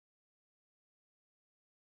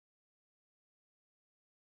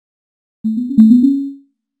Hello,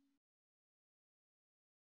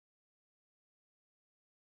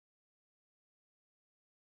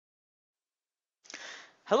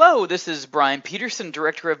 this is Brian Peterson,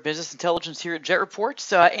 Director of Business Intelligence here at Jet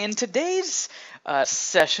Reports. In today's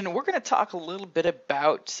session, we're going to talk a little bit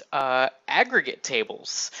about aggregate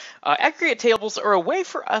tables. Aggregate tables are a way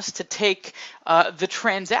for us to take the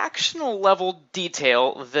transactional level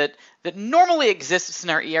detail that normally exists in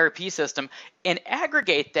our ERP system and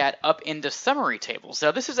aggregate that up into summary tables.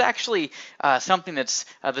 Now, this is actually something that's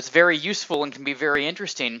very useful and can be very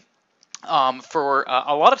interesting for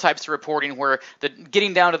a lot of types of reporting where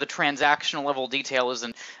getting down to the transactional level detail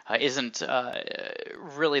isn't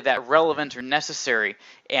really that relevant or necessary,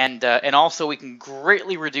 and also we can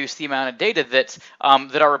greatly reduce the amount of data that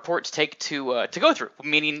our reports take to go through.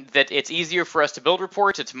 Meaning that it's easier for us to build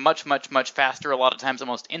reports. It's much faster. A lot of times,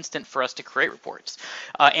 almost instant for us to create reports.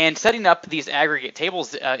 And setting up these aggregate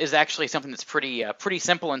tables is actually something that's pretty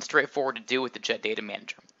simple and straightforward to do with the Jet Data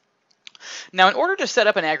Manager. Now, in order to set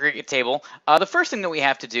up an aggregate table, the first thing that we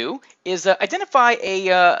have to do is identify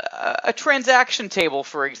a transaction table,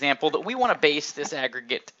 for example, that we want to base this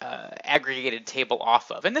aggregated table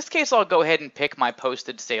off of. In this case, I'll go ahead and pick my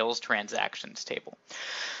posted sales transactions table.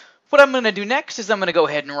 What I'm going to do next is I'm going to go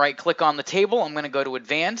ahead and right-click on the table. I'm going to go to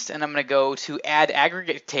Advanced, and I'm going to go to Add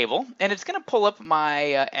Aggregate Table, and it's going to pull up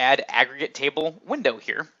my Add Aggregate Table window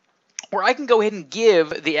here, where I can go ahead and give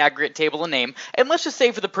the aggregate table a name. And let's just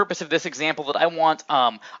say, for the purpose of this example, that I want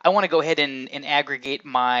to go ahead and aggregate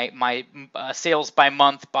my sales by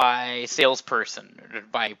month, by salesperson, or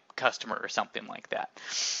by customer, or something like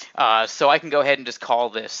that. So I can go ahead and just call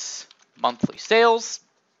this monthly sales.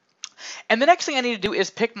 And the next thing I need to do is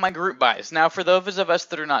pick my group buys. Now, for those of us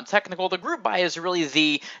that are not technical, the group buy is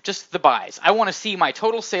really just the buys. I want to see my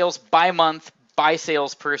total sales by month, by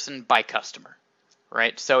salesperson, by customer.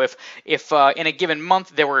 Right. So if in a given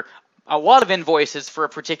month there were a lot of invoices for a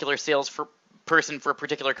particular person for a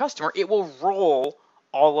particular customer, it will roll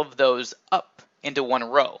all of those up into one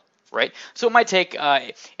row. Right. So it might take,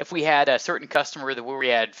 if we had a certain customer where we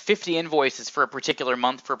had 50 invoices for a particular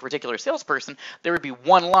month for a particular salesperson, there would be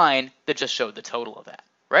one line that just showed the total of that.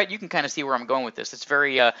 Right. You can kind of see where I'm going with this. It's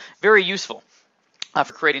very useful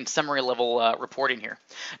for creating summary level reporting here.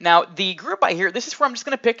 Now, the group by here, this is where I'm just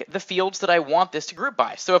going to pick the fields that I want this to group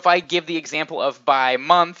by. So if I give the example of by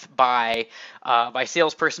month, by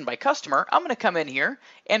salesperson, by customer, I'm going to come in here,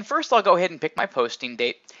 and first I'll go ahead and pick my posting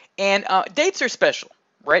date. And dates are special,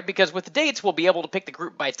 right? Because with the dates, we'll be able to pick the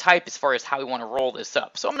group by type as far as how we want to roll this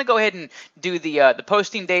up. So I'm going to go ahead and do the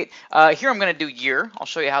posting date. Here I'm going to do year. I'll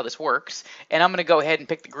show you how this works. And I'm going to go ahead and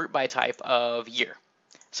pick the group by type of year.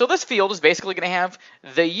 So this field is basically going to have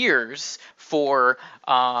the years for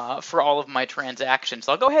all of my transactions.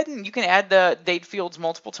 So I'll go ahead and you can add the date fields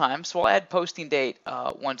multiple times. So I'll add posting date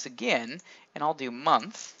once again, and I'll do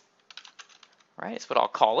month. Right, that's what I'll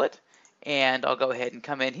call it. And I'll go ahead and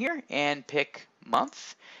come in here and pick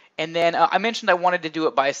month. And then I mentioned I wanted to do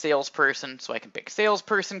it by salesperson, so I can pick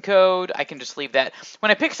salesperson code. I can just leave that.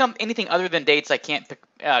 When I pick anything other than dates, I can't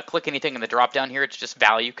click anything in the drop down here. It's just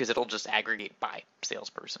value because it'll just aggregate by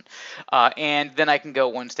salesperson. And then I can go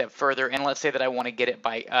one step further, and let's say that I want to get it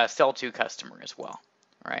by sell to customer as well.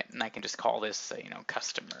 Right, and I can just call this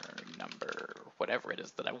customer number, whatever it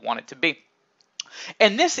is that I want it to be.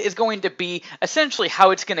 And this is going to be essentially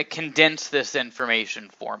how it's going to condense this information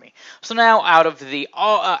for me. So now out of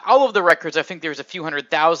all of the records, I think there's a few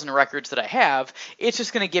 100,000 records that I have, it's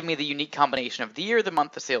just going to give me the unique combination of the year, the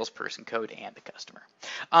month, the salesperson code, and the customer.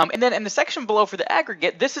 And then in the section below for the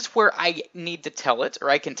aggregate, this is where I need to tell it, or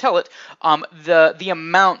I can tell it, the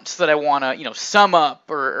amounts that I want to sum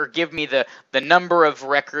up or give me the number of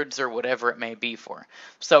records or whatever it may be for.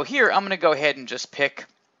 So here I'm going to go ahead and just pick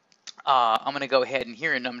I'm going to go ahead and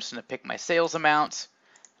here, and I'm just going to pick my sales amount.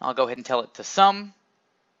 I'll go ahead and tell it to sum.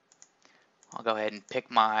 I'll go ahead and pick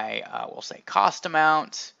my, we'll say cost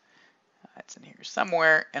amount. That's in here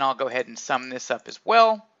somewhere, and I'll go ahead and sum this up as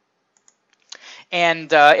well.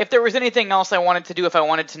 And if there was anything else I wanted to do, if I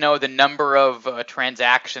wanted to know the number of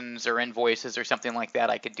transactions or invoices or something like that,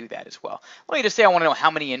 I could do that as well. Let me just say I want to know how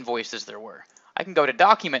many invoices there were. I can go to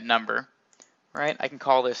document number, right? I can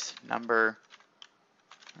call this number.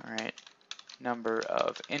 All right, number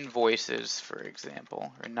of invoices, for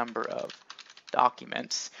example, or number of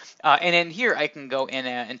documents. And in here, I can go in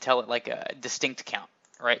and tell it like a distinct count,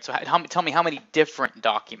 right? So tell me how many different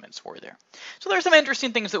documents were there. So there's some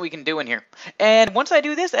interesting things that we can do in here. And once I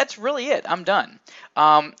do this, that's really it. I'm done.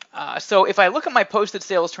 So if I look at my posted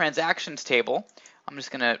sales transactions table, I'm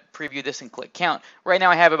just going to preview this and click count. Right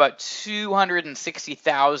now I have about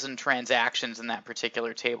 260,000 transactions in that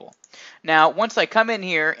particular table. Now, once I come in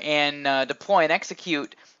here and deploy and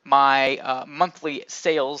execute my monthly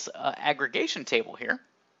sales aggregation table here,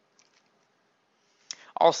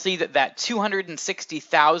 I'll see that that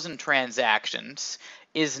 260,000 transactions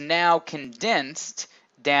is now condensed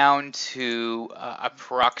down to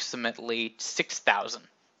approximately 6,000.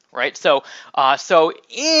 Right, so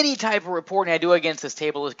any type of reporting I do against this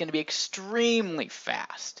table is going to be extremely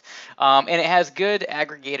fast, and it has good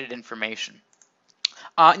aggregated information.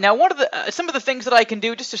 Now, some of the things that I can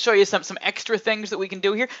do, just to show you some extra things that we can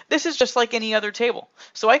do here, this is just like any other table.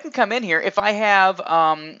 So I can come in here, if I have,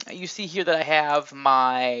 you see here that I have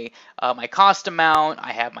my cost amount,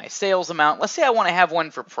 I have my sales amount. Let's say I want to have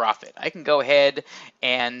one for profit. I can go ahead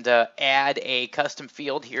and add a custom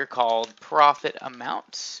field here called profit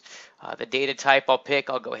amounts. The data type I'll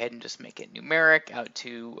pick, I'll go ahead and just make it numeric out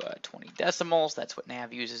to 20 decimals. That's what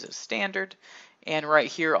Nav uses as standard. And right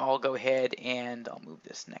here, I'll go ahead and I'll move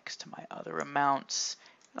this next to my other amounts.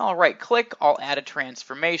 And I'll right click, I'll add a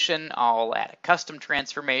transformation, I'll add a custom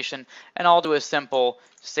transformation, and I'll do a simple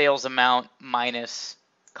sales amount minus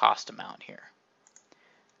cost amount here.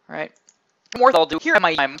 All right. More I'll do here,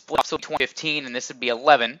 my so 2015, and this would be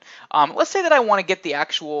 11. Let's say that I want to get the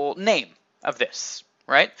actual name of this.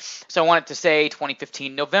 Right? So I want it to say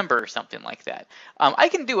 2015 November or something like that. I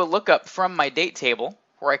can do a lookup from my date table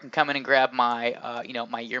where I can come in and grab my,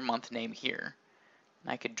 my year month name here.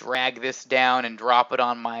 And I could drag this down and drop it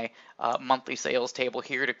on my monthly sales table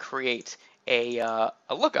here to create a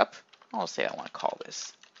lookup. I'll say I want to call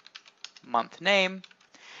this month name.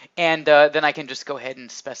 And then I can just go ahead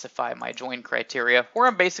and specify my join criteria, where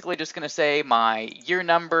I'm basically just going to say my year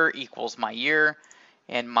number equals my year.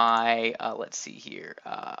 And my, let's see here,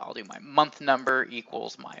 I'll do my month number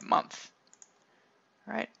equals my month.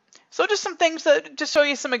 All right. So just some things that just show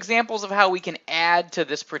you some examples of how we can add to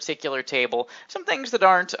this particular table, some things that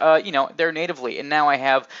aren't, they're natively. And now I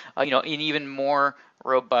have, an even more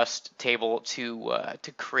robust table to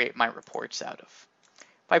create my reports out of.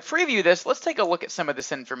 If I preview this, let's take a look at some of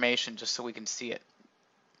this information just so we can see it.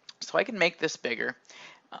 So I can make this bigger.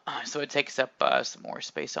 So it takes up some more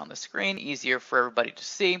space on the screen, easier for everybody to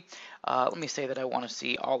see. Let me say that I want to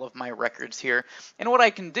see all of my records here. And what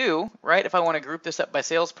I can do, right, if I want to group this up by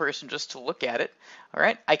salesperson just to look at it, all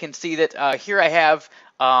right, I can see that here I have,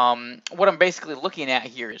 what I'm basically looking at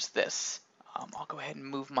here is this. I'll go ahead and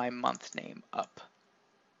move my month name up.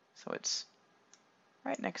 So it's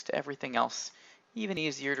right next to everything else, even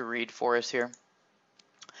easier to read for us here.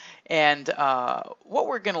 And what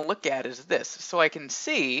we're going to look at is this. So I can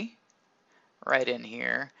see right in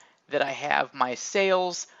here that I have my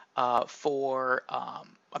sales for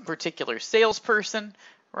a particular salesperson,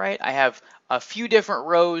 right? I have a few different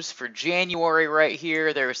rows for January right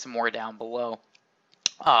here. There's some more down below.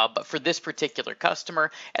 But for this particular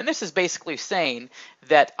customer, and this is basically saying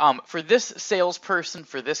that for this salesperson,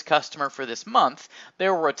 for this customer, for this month,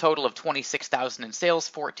 there were a total of 26,000 in sales,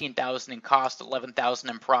 14,000 in cost,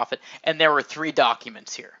 11,000 in profit, and there were 3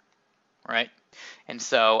 documents here, right? And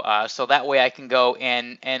so, so that way I can go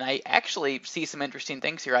and I actually see some interesting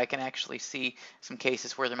things here. I can actually see some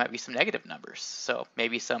cases where there might be some negative numbers. So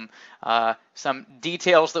maybe some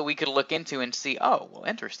details that we could look into and see. Oh, well,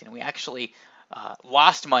 interesting. We actually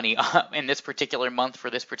lost money in this particular month for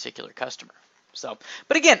this particular customer. So,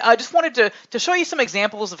 but again, I just wanted to show you some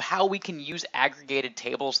examples of how we can use aggregated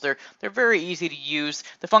tables. They're very easy to use.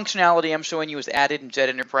 The functionality I'm showing you was added in Jet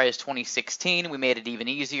Enterprise 2016. We made it even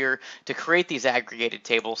easier to create these aggregated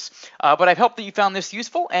tables. But I hope that you found this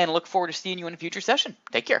useful and look forward to seeing you in a future session.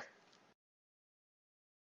 Take care.